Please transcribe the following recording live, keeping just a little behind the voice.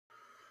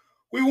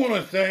We want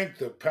to thank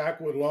the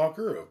Packwood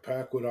Locker of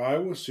Packwood,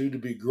 Iowa, soon to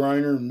be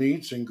Griner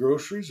Meats and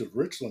Groceries of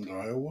Richland,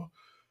 Iowa,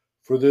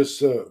 for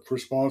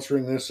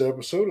sponsoring this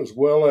episode, as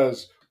well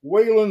as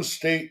Wayland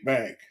State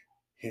Bank,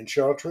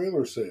 Hinshaw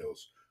Trailer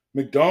Sales,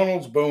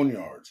 McDonald's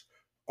Boneyards,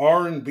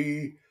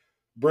 R&B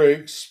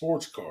Brakes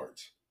Sports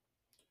Cards,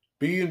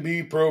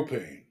 B&B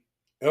Propane,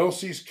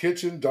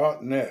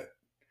 ElsiesKitchen.net,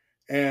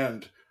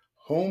 and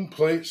Home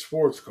Plate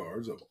Sports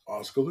Cards of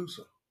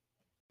Oskaloosa.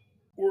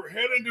 We're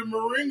heading to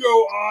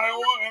Marengo,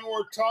 Iowa, and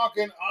we're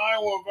talking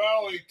Iowa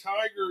Valley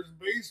Tigers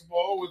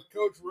baseball with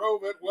Coach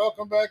Rohovit.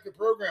 Welcome back to the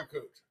program,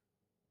 Coach.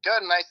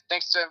 Good, nice.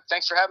 Thanks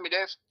for having me,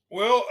 Dave.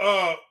 Well,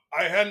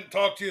 I hadn't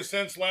talked to you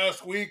since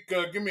last week.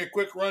 Give me a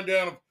quick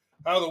rundown of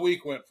how the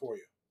week went for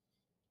you.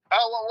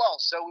 Well.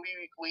 So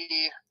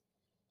we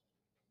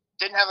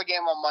didn't have a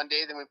game on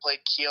Monday. Then we played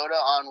Kyoto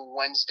on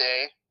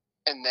Wednesday,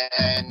 and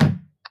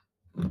then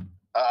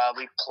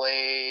we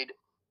played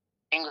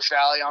English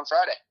Valley on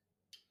Friday.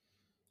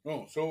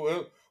 Oh,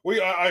 so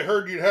I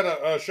heard you had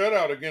a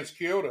shutout against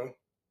Kyoto.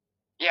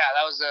 Yeah,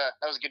 that was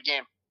a good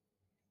game.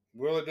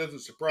 Well, it doesn't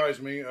surprise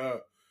me. A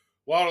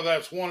lot of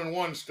that's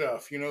 1-1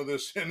 stuff, in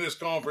this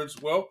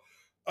conference. Well,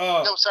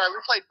 no, sorry, we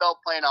played Belle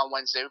Plaine on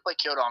Wednesday. We played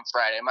Kyoto on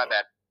Friday. My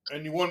bad.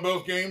 And you won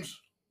both games?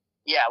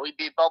 Yeah, we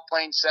beat Belle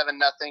Plaine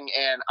 7-0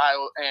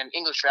 and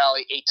English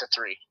Valley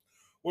 8-3.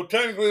 Well,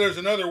 technically, there's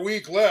another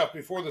week left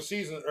before the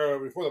season,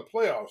 before the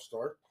playoffs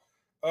start.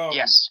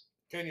 Yes.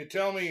 Can you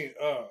tell me?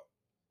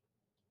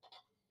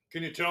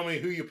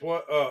 Who you play?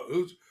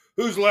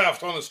 Who's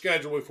left on the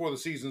schedule before the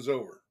season's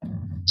over?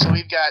 So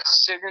we've got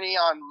Sigourney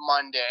on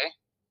Monday.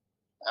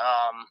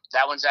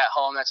 That one's at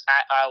home. That's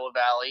at Iowa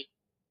Valley.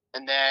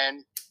 And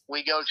then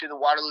we go to the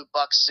Waterloo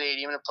Bucks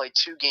Stadium to play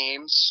 2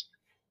 games.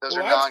 That's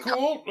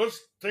cool. Let's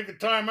take a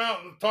time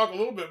out and talk a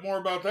little bit more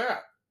about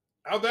that.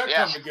 How'd that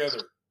come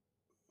together?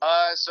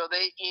 So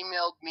they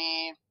emailed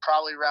me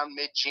probably around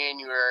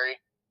mid-January,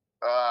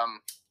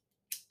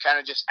 kind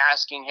of just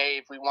asking, hey,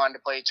 if we wanted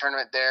to play a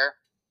tournament there.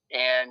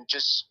 And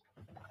just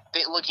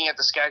looking at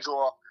the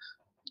schedule,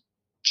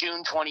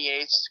 June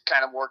 28th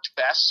kind of worked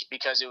best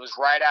because it was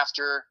right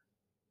after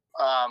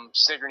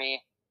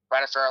Sigourney,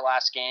 right after our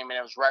last game, and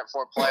it was right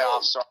before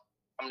playoffs. So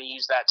I'm going to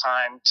use that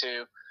time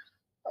to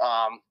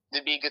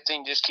it'd be a good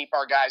thing to just keep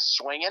our guys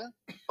swinging,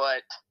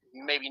 but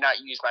maybe not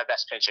use my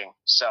best pitching.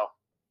 So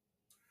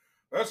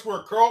that's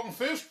where Carlton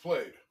Fisk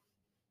played.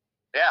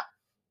 Yeah.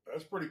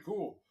 That's pretty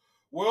cool.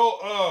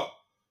 Well,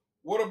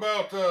 what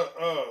about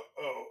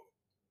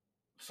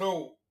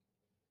so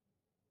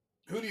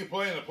who do you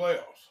play in the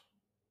playoffs?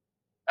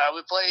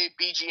 We play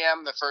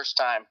BGM the first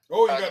time.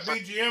 Oh, you got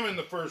BGM in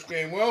the first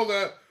game. Well,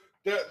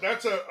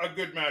 that's a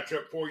good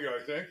matchup for you,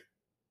 I think.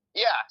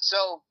 Yeah,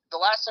 so the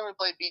last time we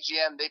played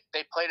BGM,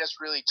 they played us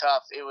really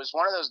tough. It was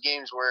one of those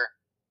games where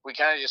we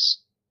kind of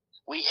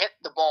we hit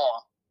the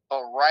ball,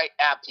 but right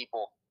at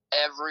people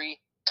every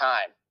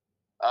time.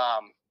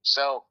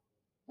 So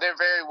they're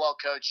very well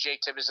coached. Jake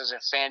Tibbetts does a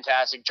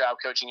fantastic job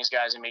coaching his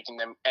guys and making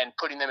them and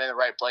putting them in the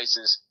right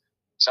places.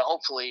 So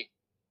hopefully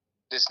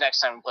this next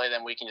time we play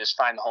them, we can just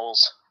find the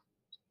holes.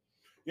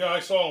 Yeah,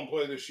 I saw them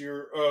play this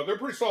year. They're a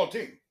pretty solid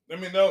team. I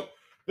mean, they'll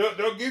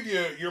give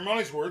you your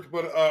money's worth,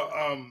 but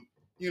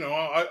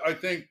I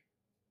think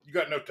you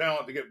got no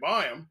talent to get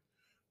by them.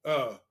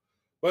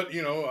 But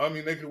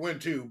they could win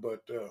too. But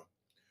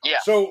yeah.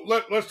 So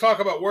let's talk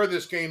about where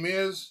this game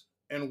is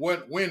and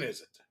when is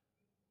it?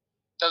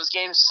 So this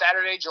game's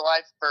Saturday, July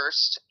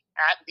 1st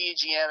at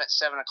BGM at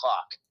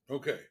 7:00.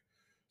 Okay,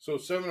 so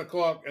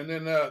 7:00, and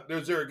then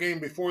is there a game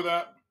before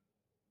that?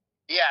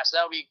 Yeah, so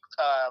that'll be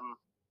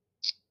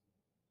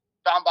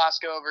Don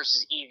Bosco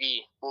versus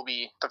EV will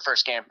be the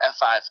first game at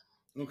 5.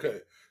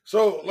 Okay,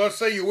 so let's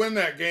say you win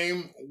that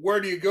game.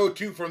 Where do you go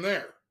to from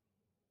there?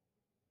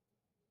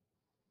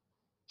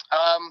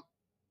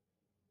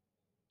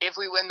 If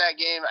we win that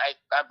game,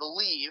 I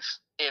believe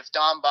if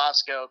Don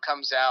Bosco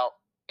comes out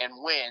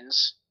and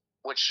wins,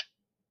 which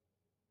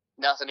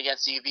nothing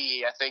against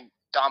EV, I think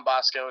Don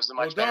Bosco is the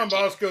much better team.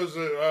 Don Bosco's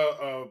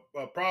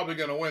probably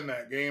going to win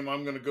that game.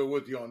 I'm going to go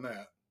with you on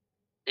that.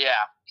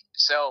 Yeah,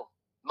 so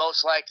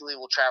most likely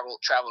we'll travel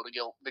to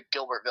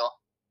Gilbertville.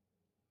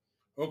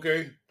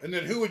 Okay, and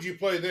then who would you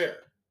play there?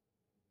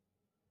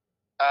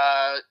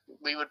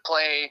 We would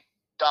play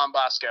Don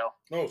Bosco.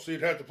 Oh, so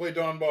you'd have to play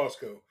Don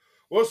Bosco.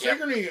 Well,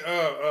 Sigourney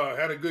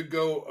had a good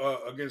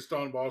go against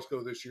Don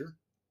Bosco this year.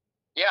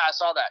 Yeah, I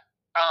saw that.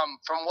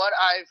 From what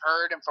I've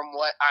heard and from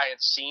what I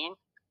have seen,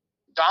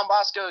 Don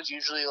Bosco is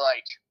usually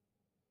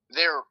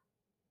they're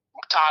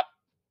top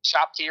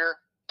tier.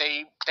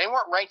 They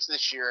weren't ranked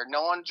this year.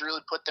 No one's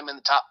really put them in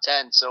the top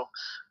 10. So,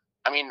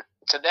 I mean,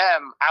 to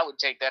them, I would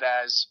take that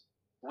as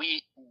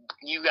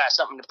you got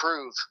something to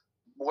prove.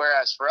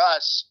 Whereas for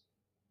us,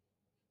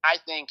 I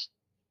think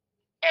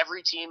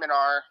every team in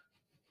our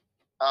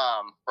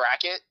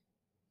bracket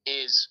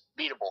is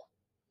beatable.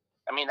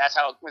 I mean, that's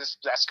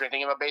the great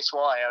thing about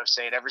baseball. I always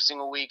say it every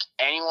single week.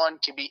 Anyone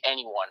can beat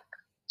anyone.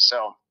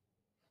 So,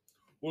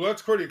 well,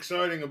 that's pretty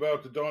exciting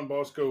about the Don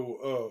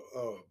Bosco,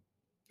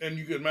 and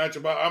you could match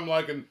up. I'm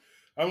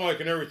I'm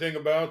liking everything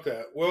about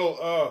that.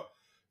 Well,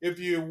 if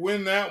you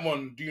win that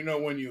one, do you know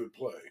when you would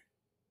play?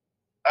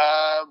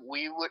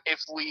 We would,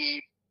 if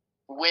we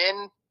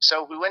win.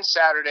 So if we win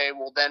Saturday,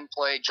 we'll then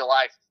play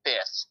July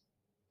 5th,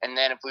 and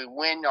then if we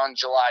win on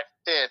July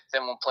 5th,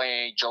 then we'll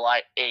play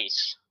July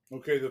 8th.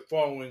 Okay, the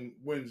following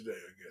Wednesday,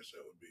 I guess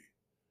that would be.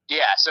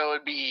 Yeah, so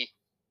it'd be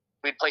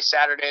we'd play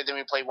Saturday, then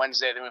we play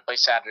Wednesday, then we play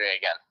Saturday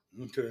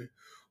again. Okay.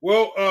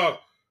 Well,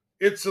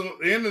 it's the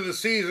end of the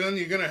season.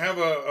 You're going to have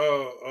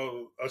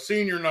a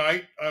senior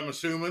night, I'm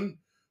assuming.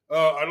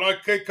 I'd like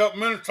to take a couple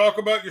minutes to talk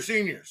about your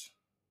seniors.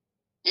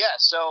 Yeah,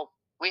 so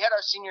we had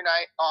our senior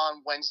night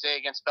on Wednesday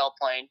against Belle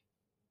Plaine.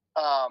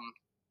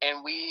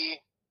 And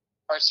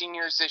our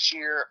seniors this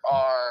year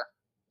are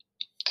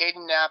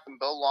Caden Knapp and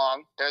Bo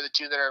Long. They're the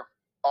two that are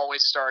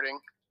always starting.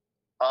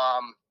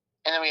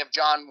 And then we have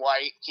John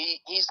White.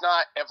 He's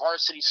not a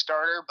varsity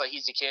starter, but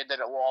he's a kid that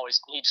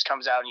he just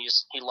comes out and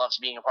he loves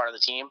being a part of the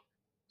team.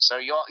 So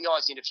you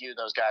always need a few of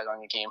those guys on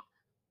your team.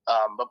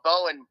 But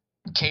Bo and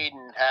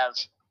Caden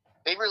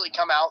they've really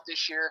come out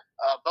this year.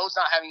 Bo's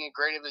not having a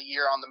great of a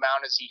year on the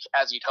mound as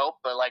he'd hoped,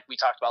 but like we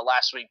talked about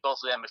last week, both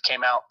of them have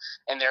came out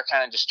and they're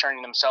kind of just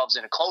turning themselves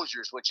into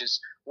closers, which is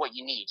what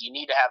you need. You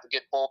need to have a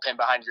good bullpen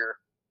behind your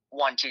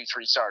 1, 2,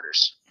 3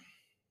 starters.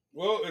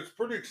 Well, it's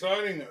pretty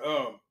exciting.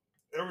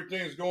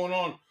 Everything's going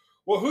on.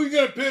 Well, who you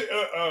going to pick?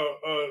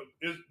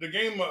 Is the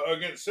game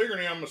against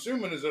Sigourney? I'm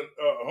assuming is a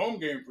home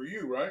game for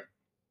you, right?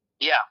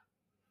 Yeah.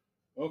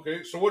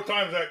 Okay. So what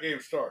time does that game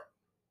start?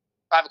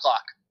 5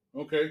 o'clock.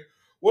 Okay.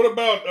 What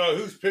about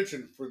who's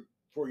pitching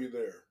for you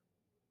there?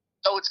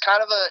 So it's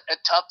kind of a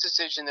tough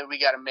decision that we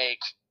got to make.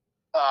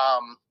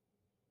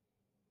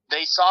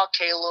 They saw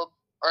Caleb,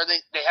 or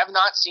they have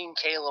not seen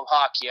Caleb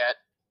Hawk yet.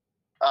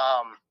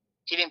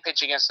 He didn't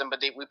pitch against them,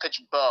 but we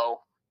pitched Bo.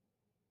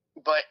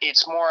 But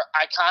it's more,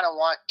 I kind of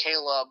want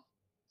Caleb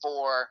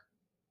for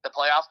the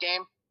playoff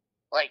game.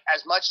 Like,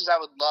 as much as I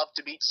would love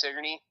to beat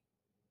Sigourney,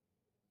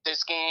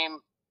 this game,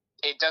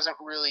 it doesn't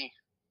really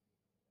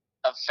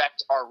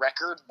affect our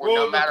record.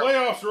 Well, the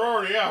playoffs are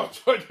already out,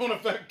 so it don't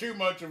affect too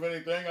much of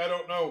anything. I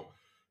don't know,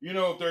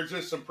 if there's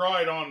just some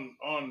pride on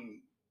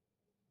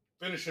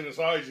finishing as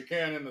high as you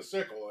can in the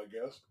sickle, I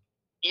guess.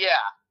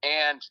 Yeah,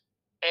 and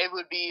it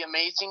would be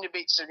amazing to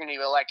beat Sigourney,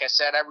 but like I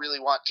said, I really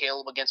want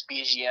Caleb against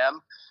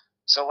BGM.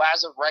 So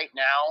as of right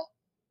now,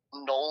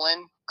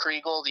 Nolan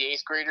Kriegel, the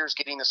 8th grader, is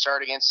getting the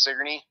start against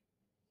Sigourney,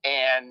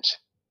 and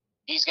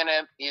he's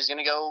gonna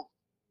go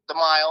the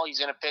mile.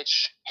 He's gonna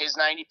pitch his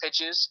 90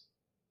 pitches.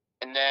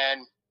 And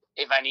then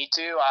if I need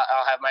to,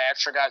 I'll have my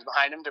extra guys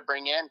behind him to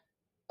bring in.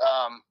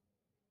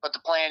 But the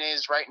plan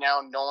is right now,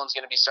 Nolan's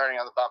going to be starting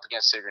on the bump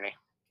against Sigourney.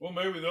 Well,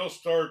 maybe they'll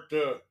start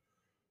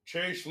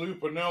Chase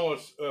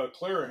Lupinellis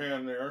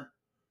Clarahan there,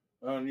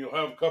 and you'll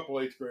have a couple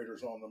 8th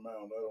graders on the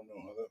mound. I don't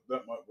know how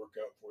that might work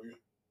out for you.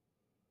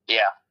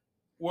 Yeah.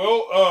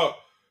 Well,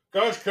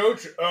 gosh,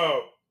 Coach,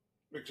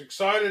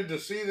 excited to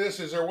see this.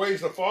 Is there ways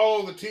to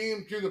follow the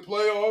team through the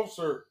playoffs,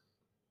 or?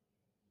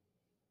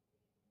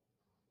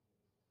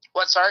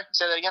 What? Sorry?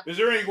 Say that again? Is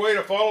there any way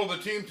to follow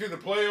the team through the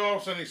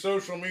playoffs? Any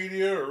social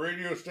media or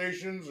radio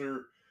stations?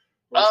 Or...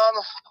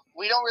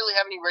 We don't really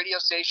have any radio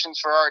stations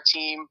for our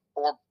team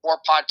or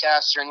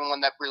podcasts or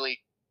anyone that really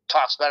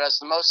talks about us.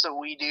 The most that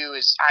we do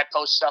is I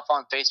post stuff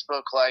on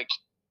Facebook like,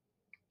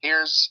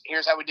 here's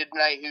how we did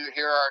tonight.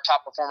 Here are our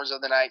top performers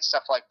of the night,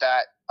 stuff like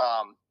that.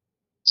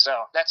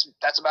 So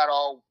that's about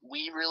all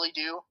we really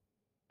do.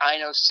 I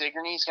know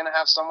Sigourney's going to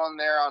have someone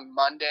there on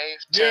Monday.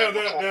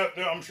 Yeah,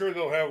 I'm sure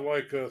they'll have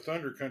like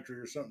Thunder Country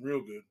or something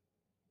real good.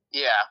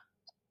 Yeah.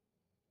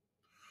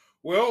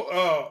 Well,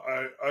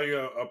 I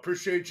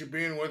appreciate you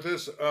being with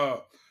us.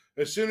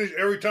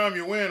 Every time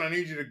you win, I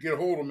need you to get a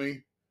hold of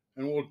me,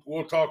 and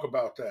we'll talk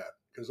about that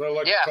because I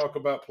like to talk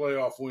about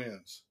playoff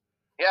wins.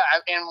 Yeah,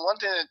 and one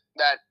thing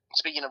that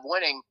speaking of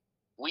winning,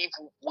 we've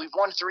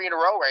won 3 in a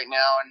row right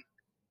now, and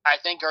I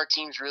think our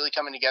team's really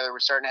coming together. We're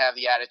starting to have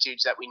the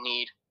attitudes that we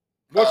need.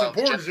 What's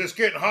important is just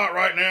getting hot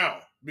right now,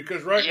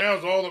 because now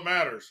is all that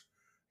matters.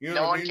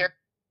 No one cares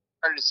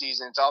about the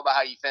season. It's all about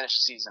how you finish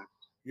the season.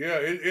 Yeah,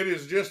 it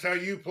is just how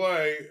you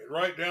play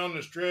right down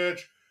the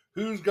stretch.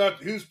 Who's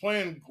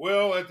playing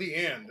well at the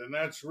end, and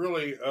that's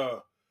really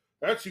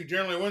that's who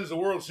generally wins the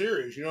World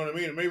Series. You know what I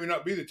mean? It maybe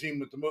not be the team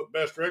with the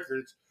best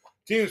records.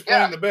 Team's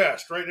playing the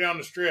best right down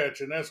the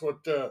stretch, and that's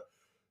what the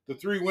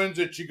 3 wins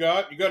that you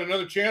got. You got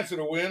another chance at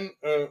a win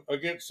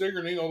against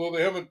Sigourney, although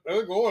they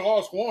only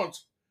lost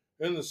once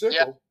in the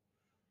sickle.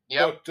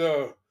 Yeah.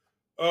 But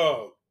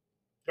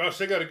gosh,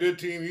 they got a good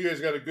team. You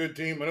guys got a good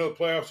team. I know the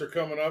playoffs are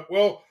coming up.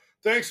 Well,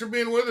 thanks for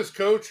being with us,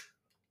 Coach.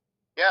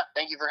 Yeah,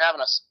 thank you for having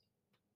us.